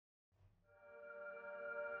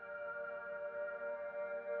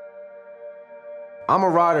I'm a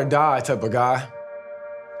ride or die type of guy.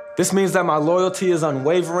 This means that my loyalty is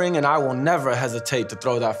unwavering and I will never hesitate to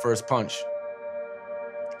throw that first punch.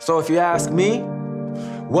 So if you ask me,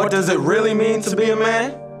 what does it really mean to be a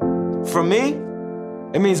man? For me,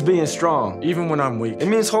 it means being strong. Even when I'm weak. It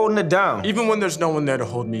means holding it down. Even when there's no one there to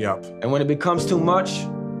hold me up. And when it becomes too much,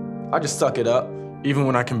 I just suck it up. Even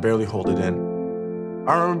when I can barely hold it in.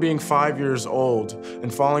 I remember being 5 years old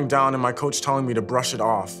and falling down and my coach telling me to brush it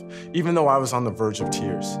off, even though I was on the verge of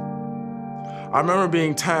tears. I remember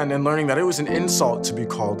being 10 and learning that it was an insult to be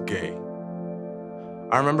called gay.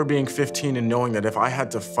 I remember being 15 and knowing that if I had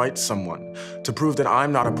to fight someone to prove that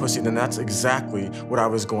I'm not a pussy, then that's exactly what I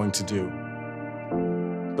was going to do.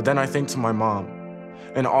 But then I think to my mom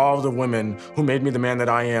and all the women who made me the man that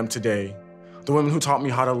I am today. The women who taught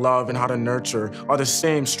me how to love and how to nurture are the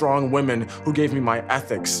same strong women who gave me my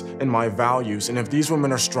ethics and my values. And if these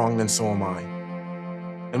women are strong, then so am I.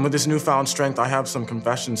 And with this newfound strength, I have some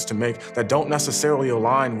confessions to make that don't necessarily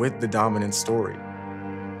align with the dominant story.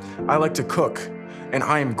 I like to cook, and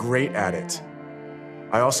I am great at it.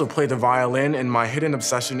 I also play the violin, and my hidden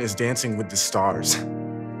obsession is dancing with the stars.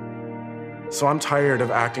 So I'm tired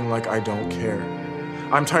of acting like I don't care.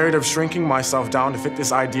 I'm tired of shrinking myself down to fit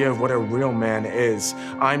this idea of what a real man is.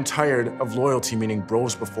 I'm tired of loyalty meaning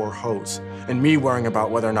bros before hoes, and me worrying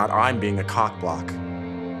about whether or not I'm being a cockblock.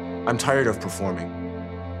 I'm tired of performing.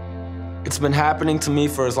 It's been happening to me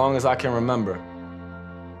for as long as I can remember.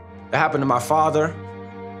 It happened to my father,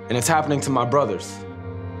 and it's happening to my brothers.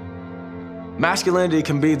 Masculinity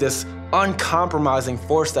can be this uncompromising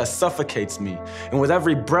force that suffocates me, and with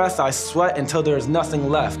every breath I sweat until there is nothing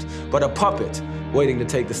left but a puppet waiting to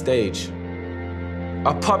take the stage.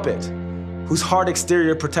 A puppet whose hard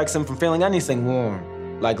exterior protects him from feeling anything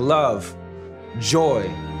warm, like love, joy,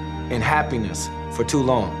 and happiness for too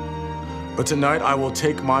long. But tonight I will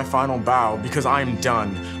take my final bow because I am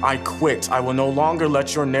done. I quit. I will no longer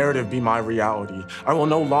let your narrative be my reality. I will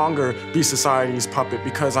no longer be society's puppet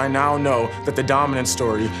because I now know that the dominant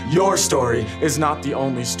story, your story, is not the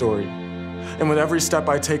only story. And with every step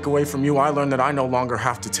I take away from you, I learn that I no longer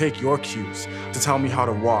have to take your cues to tell me how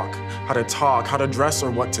to walk, how to talk, how to dress,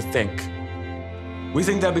 or what to think. We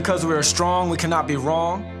think that because we are strong, we cannot be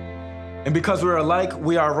wrong. And because we are alike,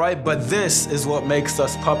 we are right, but this is what makes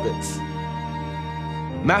us puppets.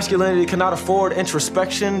 Masculinity cannot afford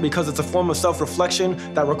introspection because it's a form of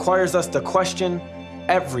self-reflection that requires us to question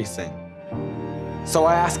everything. So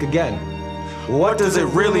I ask again, what does it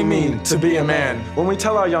really mean to be a man? When we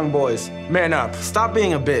tell our young boys, man up, stop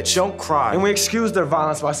being a bitch, don't cry, and we excuse their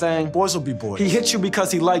violence by saying, boys will be boys. He hit you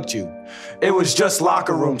because he liked you. It was just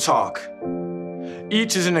locker room talk.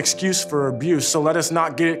 Each is an excuse for abuse, so let us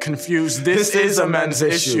not get it confused. This is a men's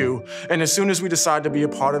issue. And as soon as we decide to be a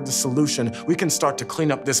part of the solution, we can start to clean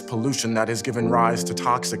up this pollution that has given rise to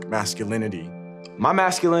toxic masculinity. My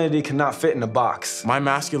masculinity cannot fit in a box. My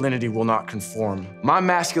masculinity will not conform. My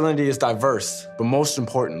masculinity is diverse. But most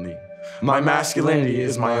importantly, my masculinity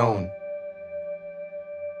is my own.